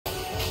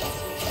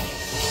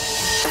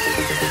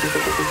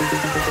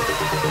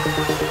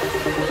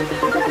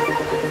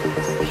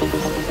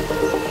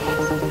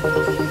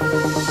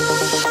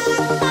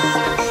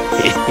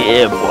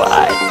Yeah,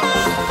 boy.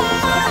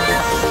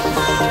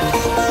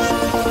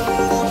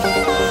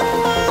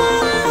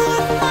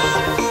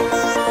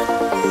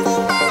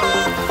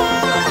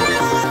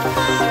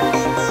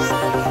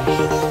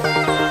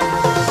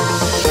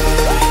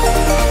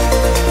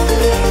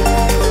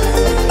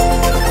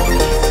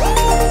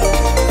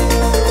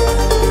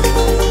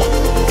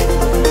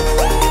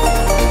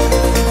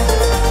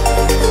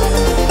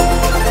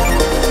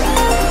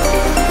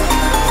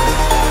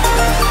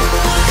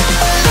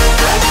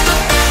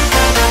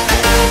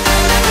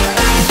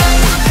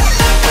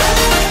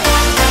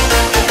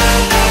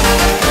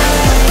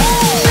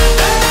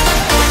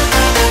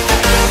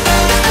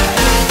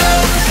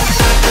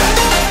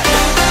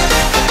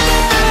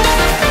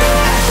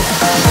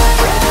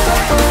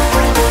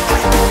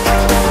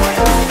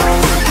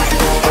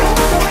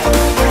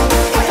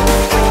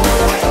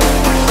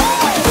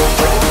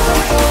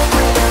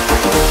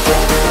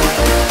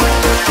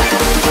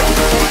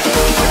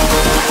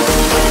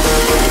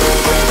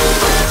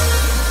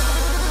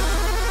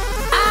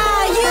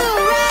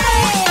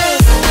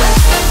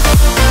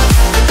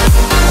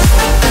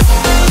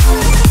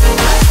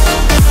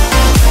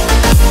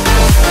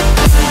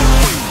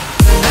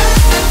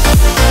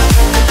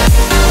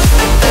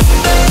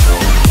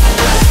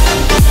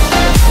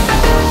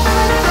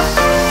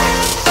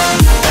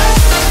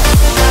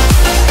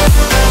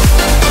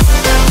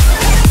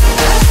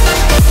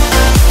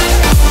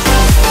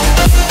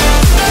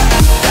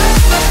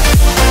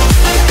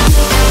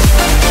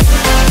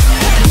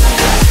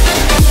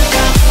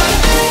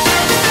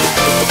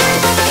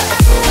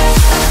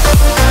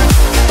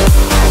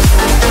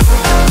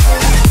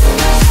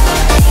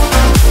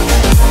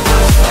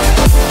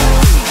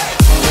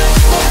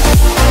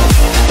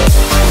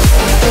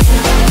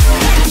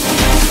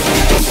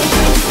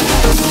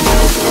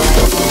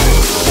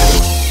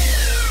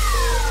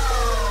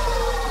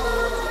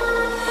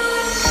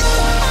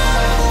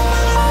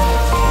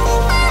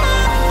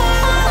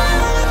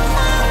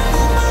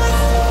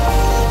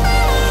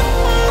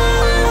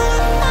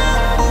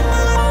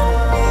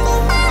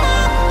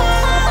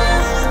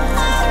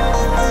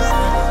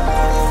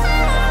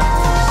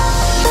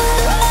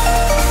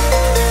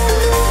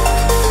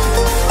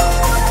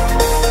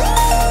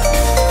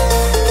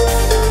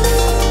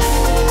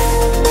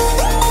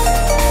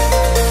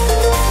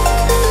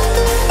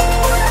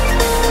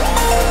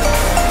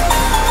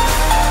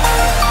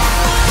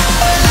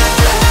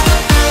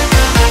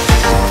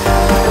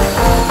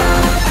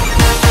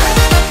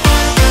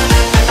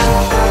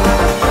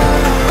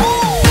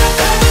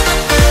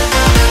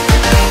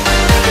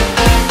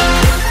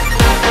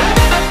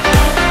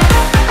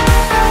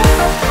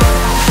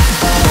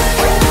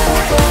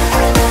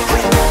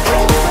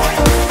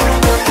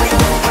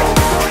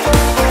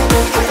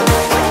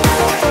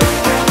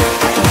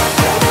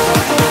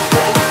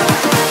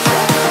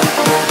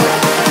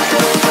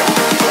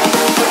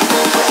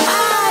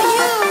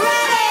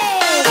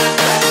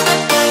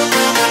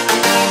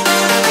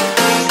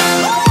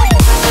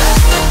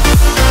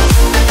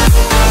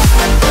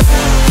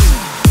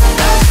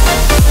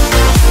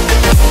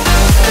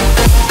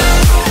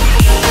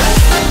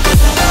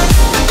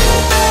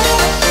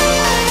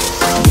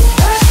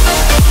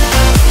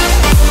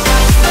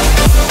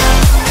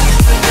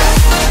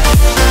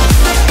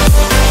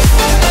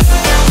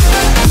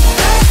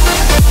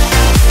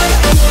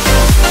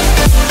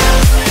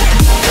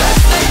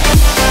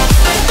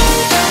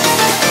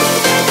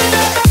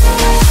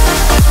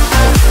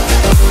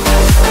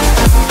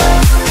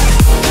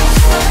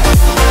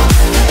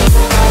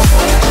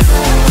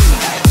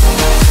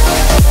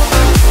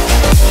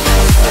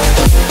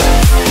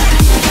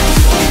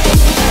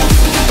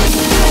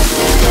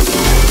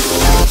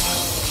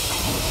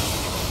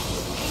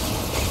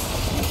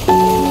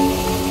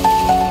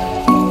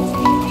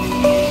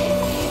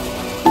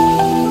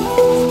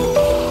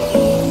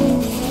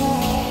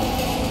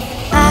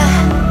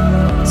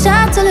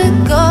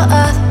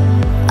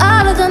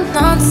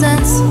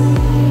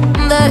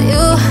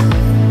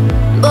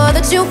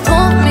 you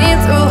pulled me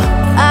through.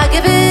 I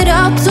give it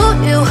up to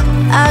you.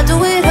 I do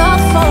it all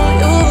for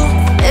you.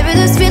 Maybe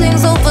this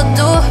feeling's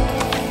overdue.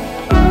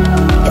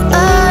 You're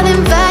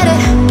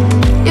uninvited.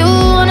 You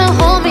wanna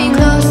hold me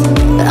close,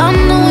 but I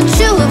know what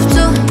you have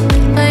to.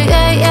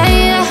 Yeah, yeah,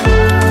 yeah.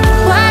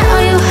 Why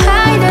are you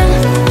hiding?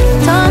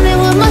 Tell me,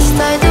 what must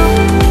I do?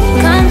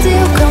 Come to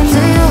you, come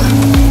to you.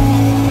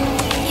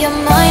 You're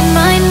mine,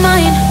 mine,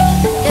 mine.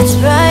 It's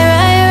right,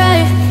 right,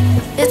 right.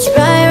 It's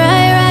right,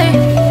 right,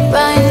 right,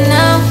 right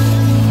now.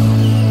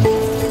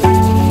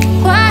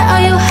 Why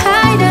are you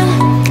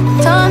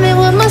hiding? Tell me,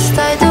 what must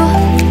I do?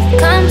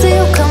 Come to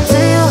you, come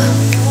to you.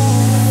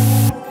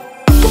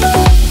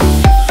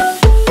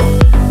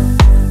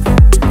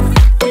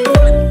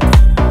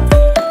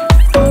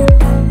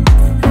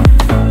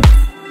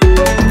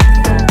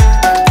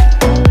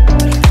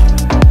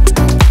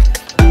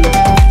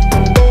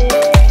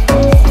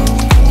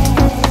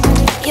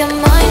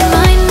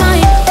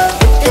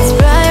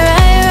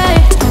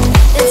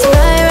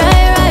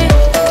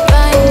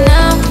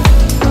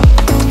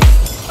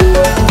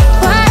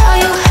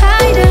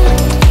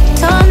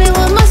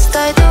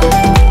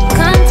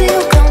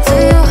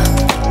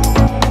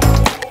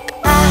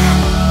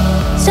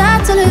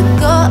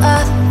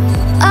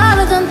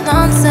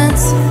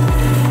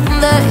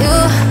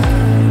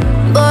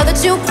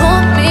 that you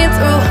put me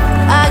through.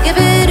 I give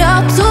it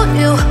up to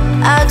you,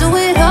 I do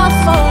it all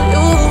for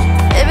you.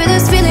 Maybe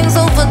this feeling's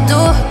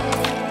overdue.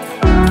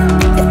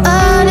 You're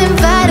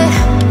uninvited,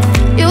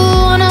 you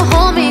wanna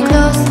hold me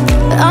close,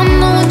 but I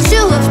know what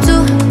you have to.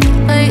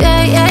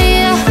 Yeah, yeah,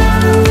 yeah.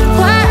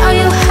 Why are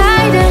you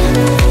hiding?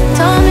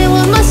 Tell me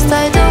what must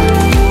I do?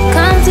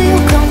 Come to you,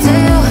 come to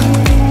you.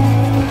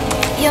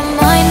 You're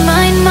mine,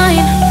 mine,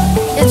 mine.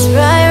 It's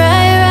right,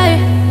 right, right.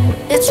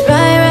 It's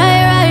right,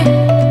 right, right,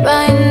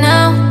 right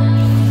now.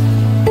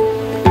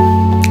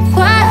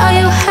 Why are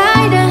you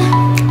hiding?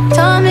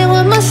 Tell me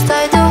what must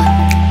I do?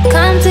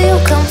 Come to you,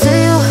 come to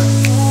you.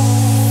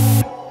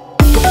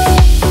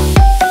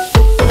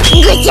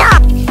 Good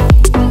job!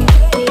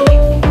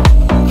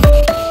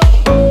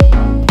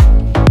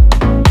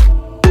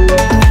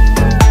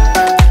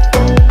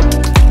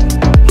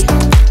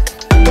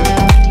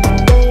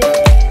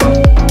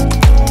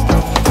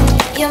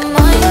 You're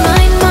mine,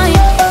 mine, mine.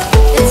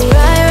 It's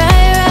right,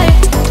 right, right.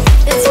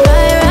 It's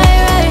right, right,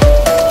 right,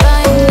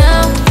 right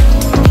now.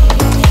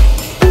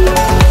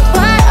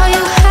 Why are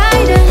you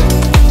hiding?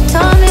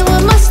 Tell me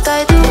what must I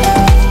do?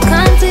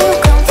 Come to you,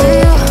 come to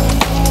you.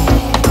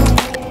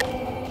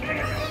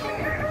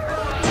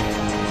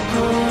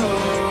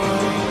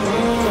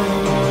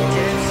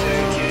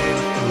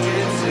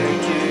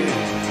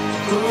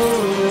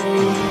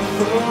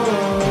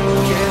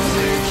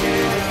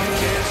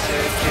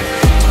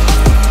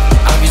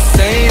 I'll be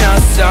staying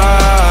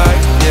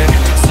outside, yeah,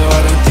 so I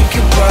don't think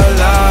about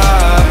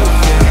life,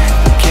 yeah.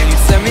 Can you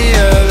send me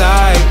a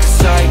light?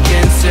 'Cause I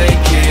can't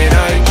take it,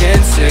 I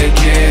can't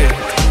take it.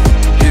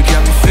 You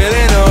got me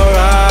feeling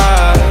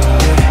alright,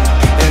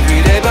 yeah.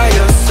 Every day by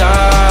your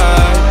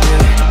side,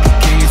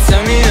 yeah. Can you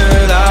send me a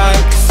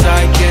light? 'Cause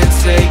I can't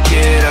take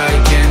it, I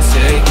can't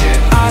take it.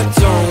 I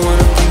don't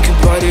wanna think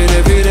about it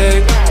every day.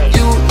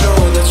 You know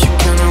that you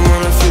kinda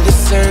wanna feel the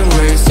same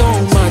way. So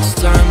much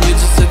time, you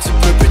just had to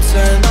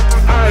pretend.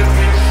 I've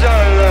been so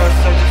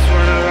lost, I just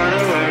wanna run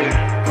away.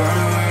 Run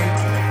away,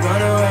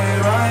 run away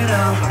right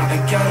now. I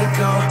gotta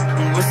go,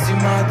 I'm wasting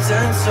my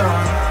attention.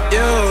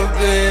 You've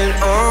been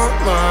on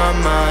my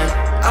mind,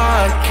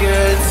 I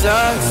could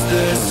touch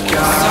the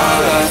sky.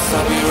 Starlights,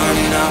 I'll be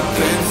running up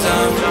and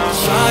down,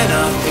 trying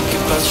to think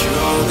about you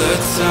all the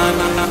time.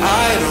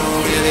 I don't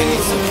really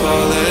need to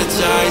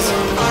apologize.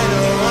 I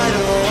know,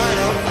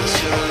 I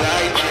should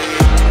like it.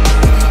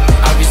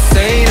 I'll be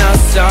staying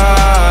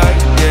outside,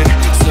 yeah,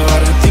 so I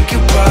don't think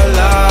about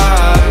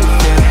life,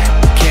 yeah.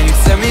 Can you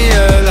tell me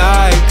a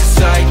lie? 'Cause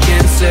I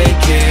can't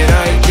take it,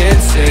 I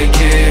can't take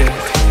it.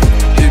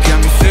 You got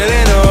me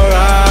feeling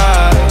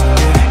alright,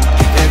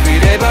 yeah. Every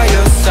day by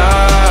your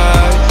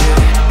side,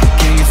 yeah.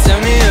 Can you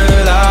tell me a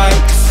lie?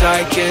 'Cause I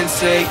can't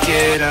take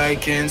it, I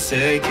can't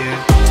take it.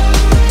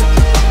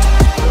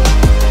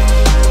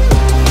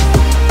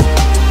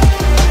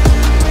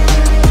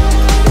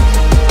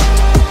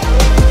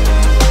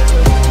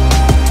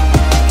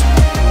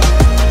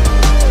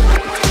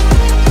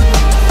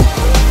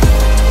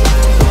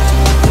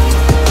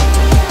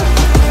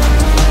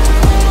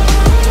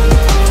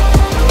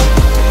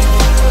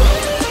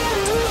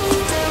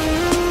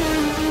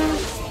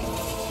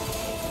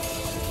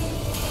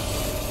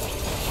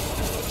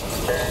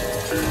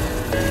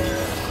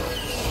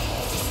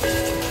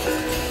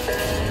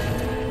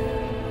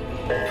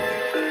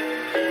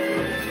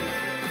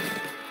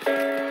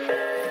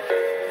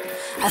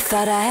 I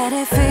thought I had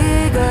it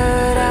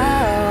figured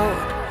out,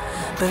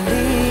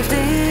 believed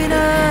in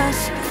us,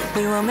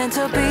 we were meant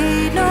to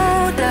be,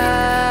 no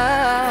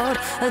doubt.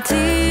 A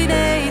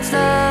teenage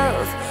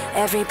love,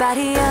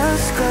 everybody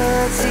else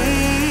could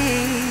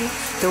see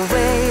the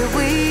way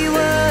we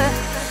were,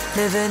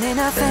 living in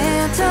a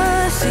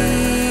fantasy.